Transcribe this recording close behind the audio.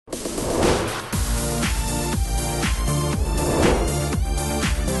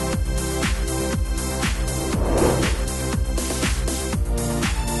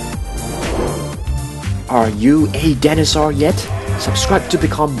you a dinosaur yet? Subscribe to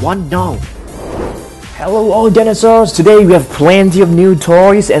become one now. Hello all dinosaurs, today we have plenty of new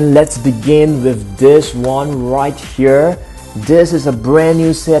toys and let's begin with this one right here. This is a brand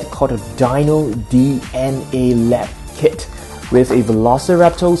new set called a Dino DNA Lab Kit with a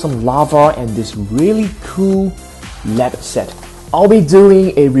Velociraptor, some lava and this really cool lab set. I'll be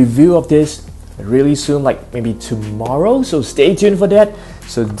doing a review of this really soon, like maybe tomorrow, so stay tuned for that.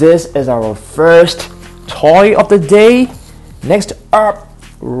 So this is our first toy of the day. Next up,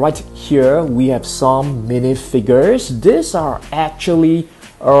 right here we have some minifigures. These are actually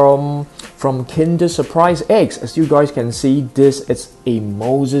from Kinder Surprise Eggs. As you guys can see, this is a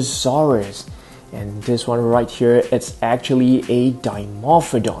Mosasaurus, and this one right here, it's actually a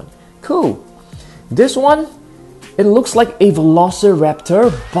Dimorphodon. Cool. This one, it looks like a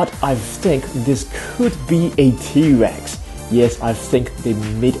Velociraptor, but I think this could be a T-Rex. Yes, I think they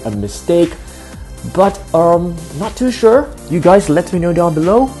made a mistake, but not too sure. You guys let me know down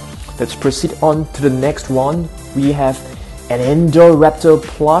below. Let's proceed on to the next one. We have an Indoraptor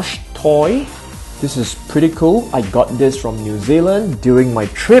plush toy. This is pretty cool. I got this from New Zealand during my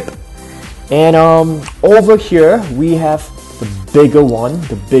trip. And over here we have the bigger one,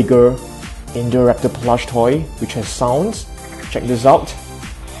 the bigger Indoraptor plush toy, which has sounds. Check this out.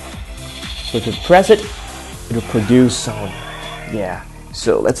 So if you press it, it'll produce sound. Yeah,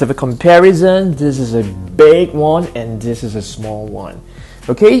 so let's have a comparison. This is a big one and this is a small one.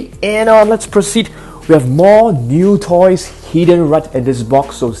 Okay, and let's proceed. We have more new toys hidden right in this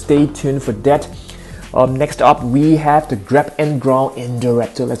box, so stay tuned for that. Next up we have the Grab and Ground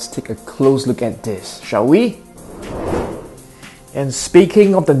Indoraptor. Let's take a close look at this, shall we? And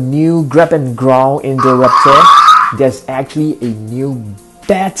speaking of the new Grab and Ground Indoraptor, there's actually a new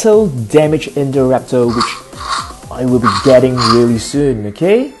battle damage Indoraptor which I will be getting really soon,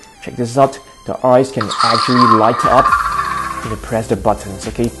 okay? Check this out. The eyes can actually light up when you press the buttons,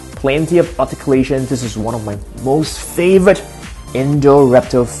 okay? Plenty of articulation. This is one of my most favorite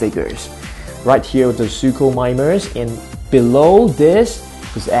Indoraptor figures. Right here with the Suchomimus, and below this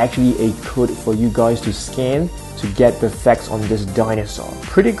is actually a code for you guys to scan to get the facts on this dinosaur.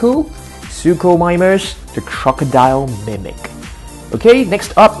 Pretty cool. Suchomimus, the crocodile mimic. Okay,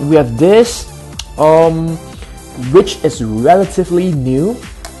 next up we have this, which is relatively new,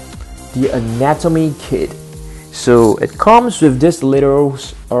 the anatomy kit. So it comes with this little,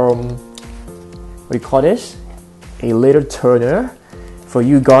 what do you call this? A little turner for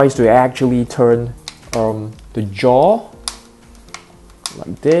you guys to actually turn the jaw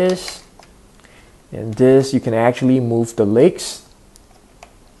like this. And this, you can actually move the legs.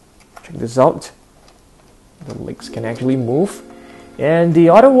 Check this out. The legs can actually move. And the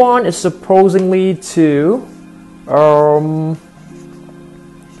other one is supposedly to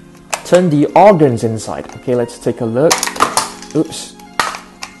turn the organs inside. Okay, let's take a look. Oops.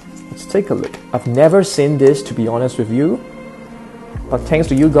 Let's take a look. I've never seen this, to be honest with you. But thanks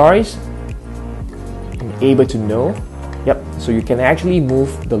to you guys, I'm able to know. Yep, so you can actually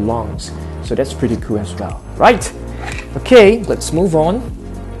move the lungs. So that's pretty cool as well. Right, okay, let's move on.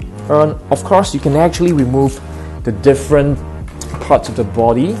 Of course, you can actually remove the different parts of the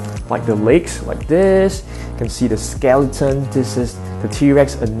body, like the legs, like this. You can see the skeleton. This is the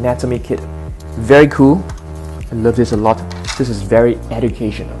T-Rex anatomy kit. Very cool. I love this a lot. This is very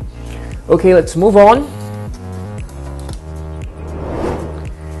educational. Okay, let's move on.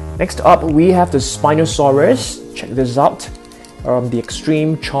 Next up, we have the Spinosaurus. Check this out. The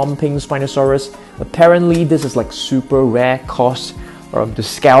extreme chomping Spinosaurus. Apparently this is like super rare cause. The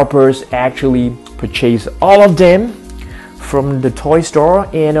scalpers actually purchase all of them from the toy store,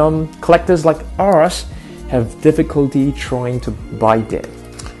 and collectors like us have difficulty trying to buy them.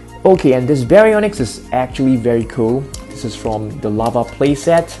 Okay, and this Baryonyx is actually very cool. This is from the lava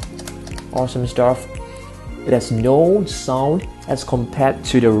playset. Awesome stuff. It has no sound as compared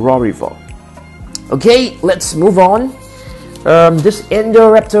to the Rorival. Okay, let's move on. This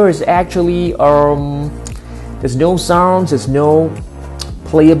Indoraptor is actually there's no sounds, there's no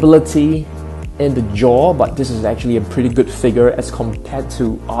playability in the jaw, but this is actually a pretty good figure as compared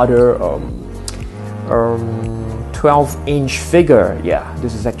to other 12-inch figure. Yeah,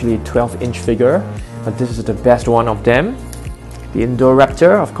 this is actually a 12-inch figure, but this is the best one of them, the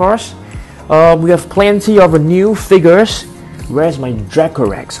Indoraptor, of course. We have plenty of new figures. Where's my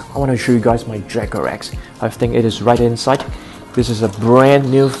Dracorex? I want to show you guys my Dracorex. I think it is right inside. This is a brand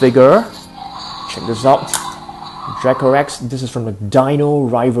new figure. Check this out. Dracorex. This is from the Dino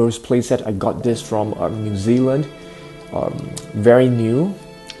Rivals playset. I got this from New Zealand. Very new,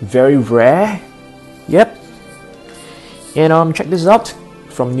 very rare. Yep. And check this out,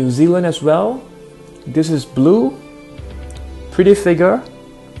 from New Zealand as well. This is blue, pretty figure.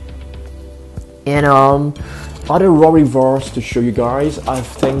 And other Rorivores to show you guys. I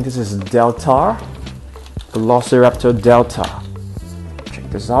think this is Delta Velociraptor Delta. Check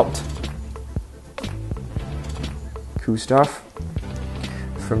this out. Cool stuff.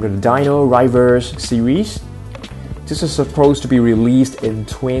 From the Dinosaurs series. This is supposed to be released in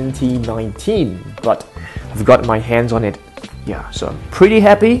 2019, but I've got my hands on it. Yeah, so I'm pretty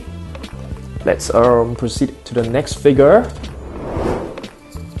happy. Let's proceed to the next figure.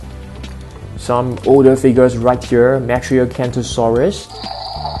 Some older figures right here, Suchomimus.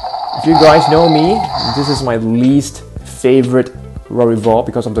 If you guys know me, this is my least favorite Rorivore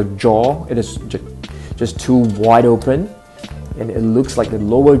because of the jaw. It is just too wide open, and it looks like the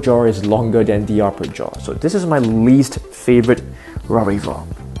lower jaw is longer than the upper jaw. So this is my least favorite Rorivore.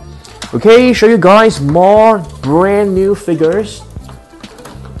 Okay, show you guys more brand new figures.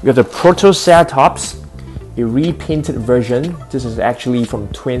 We have the Protoceratops, a repainted version. This is actually from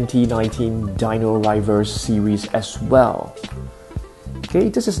 2019 Dinosaurs series as well. Okay,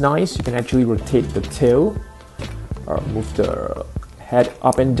 this is nice. You can actually rotate the tail or move the head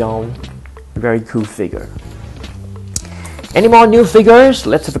up and down. Very cool figure. Any more new figures?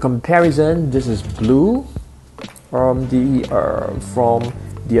 Let's have a comparison. This is blue from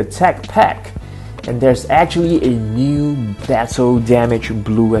the attack pack. And there's actually a new battle damage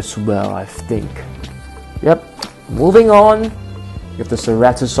blue as well, I think. Yep. Moving on, we have the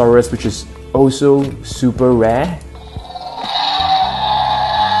Ceratosaurus, which is also super rare.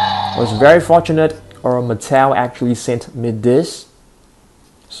 I was very fortunate, Mattel actually sent me this,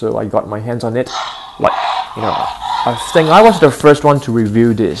 so I got my hands on it. Like, you know, I think I was the first one to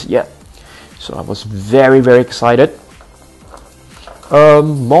review this. Yeah. So I was very excited.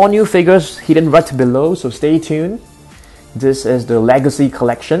 More new figures hidden right below, so stay tuned. This is the Legacy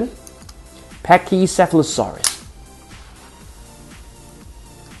Collection. Pachycephalosaurus.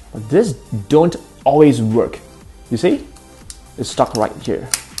 But this don't always work. You see? It's stuck right here.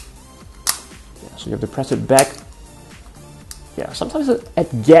 Yeah, so you have to press it back. Yeah, sometimes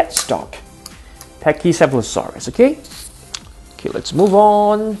it gets stuck. Pachycephalosaurus, okay? Okay, let's move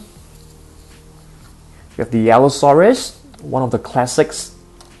on. We have the Allosaurus, one of the classics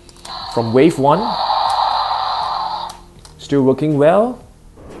from Wave 1. Still working well.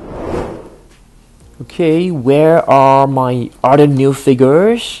 Okay, where are my other new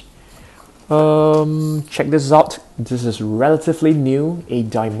figures? Check this out. This is relatively new, a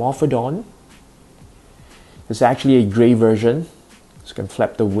Dimorphodon. It's actually a gray version. So you can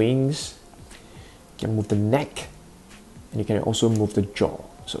flap the wings, you can move the neck, and you can also move the jaw.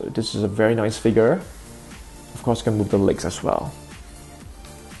 So this is a very nice figure. Of course, you can move the legs as well.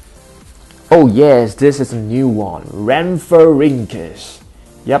 Oh yes, this is a new one, Rhamphorhynchus.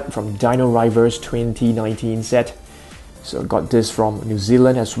 Yep, from Dinosaurs 2019 set. So I got this from New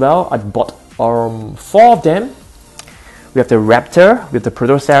Zealand as well. I bought 4 of them. We have the Raptor, with the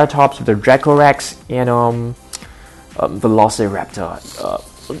Protoceratops, with the Dracorex, and Velociraptor.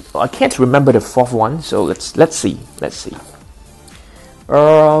 I can't remember the 4th one, so let's see. This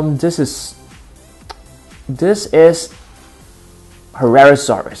is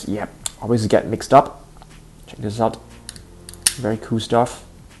Herrerasaurus. Yep, always get mixed up. Check this out. Very cool stuff.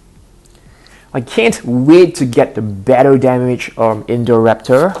 I can't wait to get the battle damage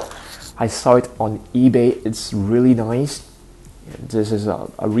Indoraptor. I saw it on eBay. It's really nice. This is a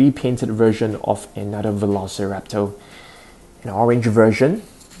repainted version of another Velociraptor, an orange version.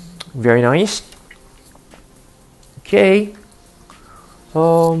 Very nice. Okay.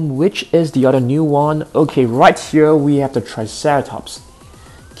 Which is the other new one? Okay, right here we have the Triceratops.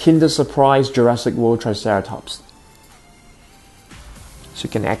 Kinder Surprise Jurassic World Triceratops. So you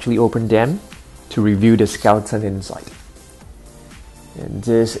can actually open them to review the skeleton inside. And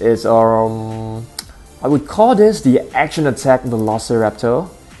this is I would call this the action attack Velociraptor.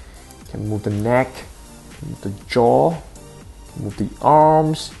 You can move the neck, move the jaw, move the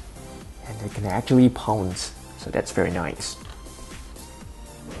arms, and they can actually pounce. So that's very nice.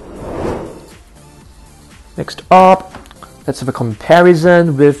 Next up, let's have a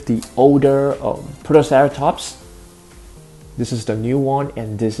comparison with the older Protoceratops. This is the new one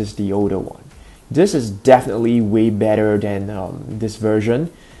and this is the older one. This is definitely way better than this version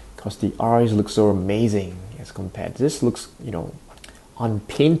because the eyes look so amazing as compared. This looks, you know,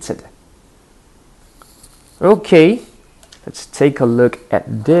 unpainted. Okay, let's take a look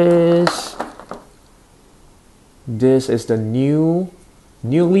at this. This is the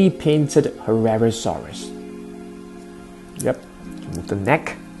newly painted Herrerasaurus. Yep, move the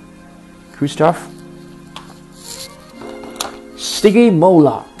neck. Cool stuff. Sticky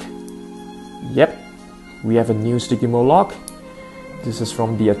Moloch. Yep, we have a new sticky Moloch. This is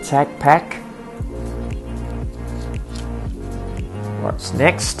from the attack pack. What's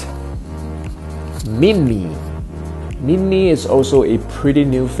next? Mimi. Mimi is also a pretty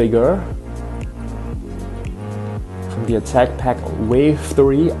new figure from the attack pack wave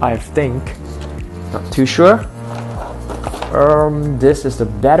 3, I think. Not too sure. This is the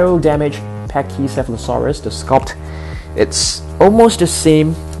battle damage Pachycephalosaurus. The sculpt, it's almost the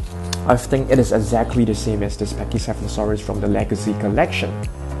same. I think it is exactly the same as this Pachycephalosaurus from the Legacy collection.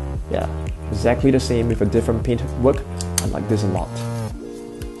 Yeah, exactly the same with a different paint work. I like this a lot.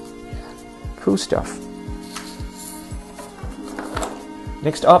 Cool stuff.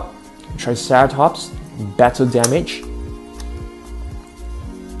 Next up, Triceratops, battle damage.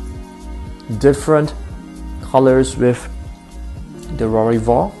 Different colors with the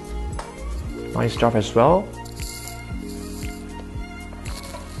Rorivore. Nice stuff as well.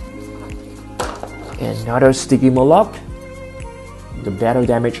 Another sticky Moloch. The battle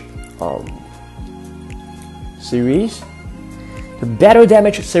damage series. The battle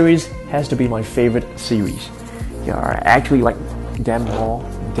damage series has to be my favorite series. Yeah, I actually like them more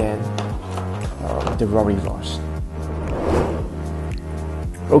than the Rorivores.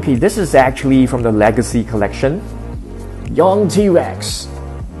 Okay, this is actually from the Legacy collection. Young T-Rex.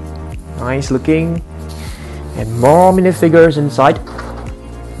 Nice looking. And more minifigures inside.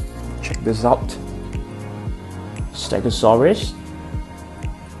 Check this out. Stegosaurus.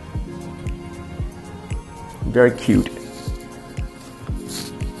 Very cute.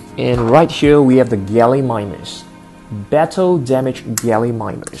 And right here we have the Gallimimus. Battle damage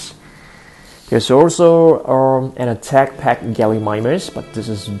Gallimimus. There's also an attack pack Gallimimus, but this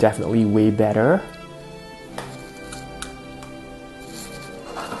is definitely way better.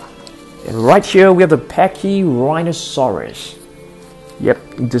 And right here we have the Pachyrhinosaurus. Yep,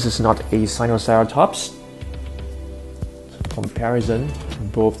 this is not a Spinosaurus. Comparison,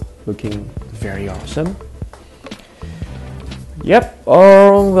 both looking very awesome. Yep,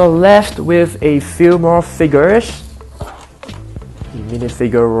 we're left with a few more figures. The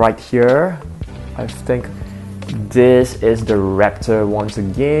minifigure right here. I think this is the raptor once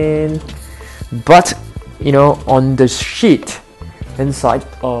again. But, you know, on the sheet inside,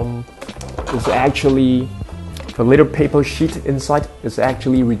 is actually the little paper sheet inside is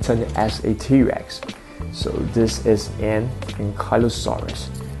actually written as a T-Rex. So this is an Ankylosaurus.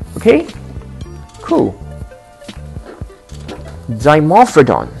 Okay, cool.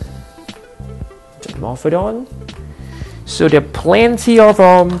 Dimorphodon. So there are plenty of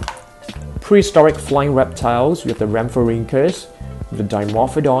prehistoric flying reptiles. We have the Rhamphorhynchus, the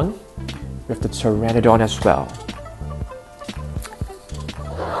Dimorphodon, we have the Pteranodon as well.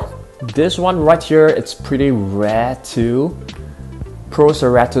 This one right here, it's pretty rare too.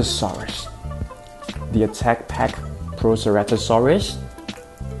 Protoceratops. The attack pack Protoceratops.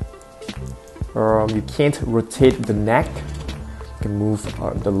 You can't rotate the neck. You can move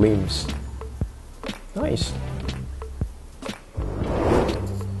the limbs. Nice.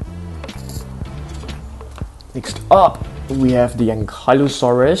 Next up, we have the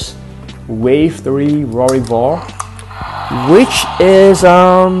Ankylosaurus Wave 3 Rorivore, which is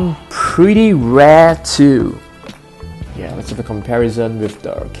pretty rare too. Yeah, let's have a comparison with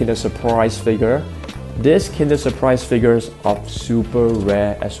the Kinder Surprise figure. This Kinder Surprise figures are super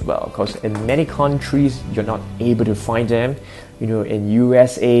rare as well, because in many countries you're not able to find them. You know, in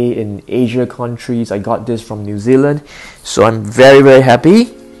USA, in Asia countries, I got this from New Zealand, so I'm very, very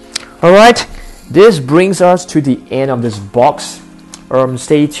happy. Alright, this brings us to the end of this box.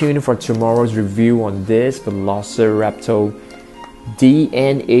 Stay tuned for tomorrow's review on this Velociraptor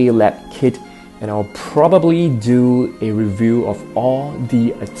DNA Lab kit, and I'll probably do a review of all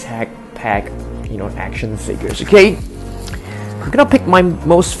the attack pack, you know, action figures. Okay, we're gonna pick my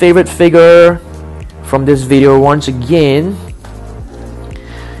most favorite figure from this video once again.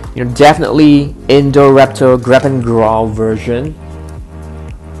 You know, definitely Indoraptor grab and growl version.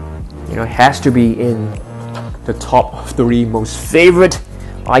 You know, has to be in the top 3 most favorite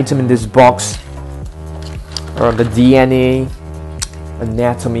item in this box. Or the DNA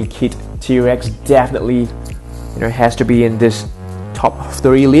anatomy kit T-Rex, definitely, you know, has to be in this top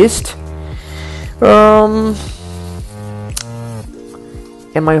 3 list. And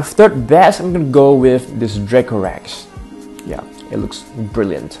my third best, I'm gonna go with this Dracorex. Yeah, it looks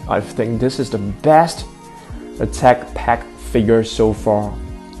brilliant. I think this is the best attack pack figure so far.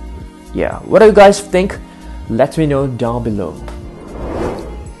 Yeah, what do you guys think? Let me know down below.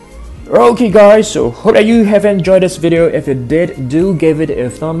 Okay guys, so hope that you have enjoyed this video. If you did, do give it a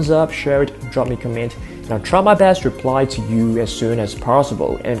thumbs up, share it, drop me a comment, and I'll try my best to reply to you as soon as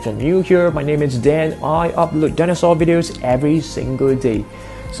possible. And if you're new here, my name is Dan. I upload dinosaur videos every single day.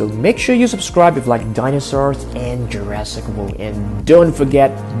 So make sure you subscribe if you like dinosaurs and Jurassic World. And don't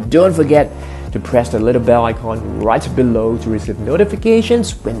forget to press the little bell icon right below to receive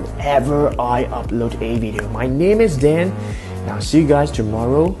notifications whenever I upload a video. My name is Dan, and I'll see you guys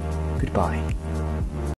tomorrow. Goodbye.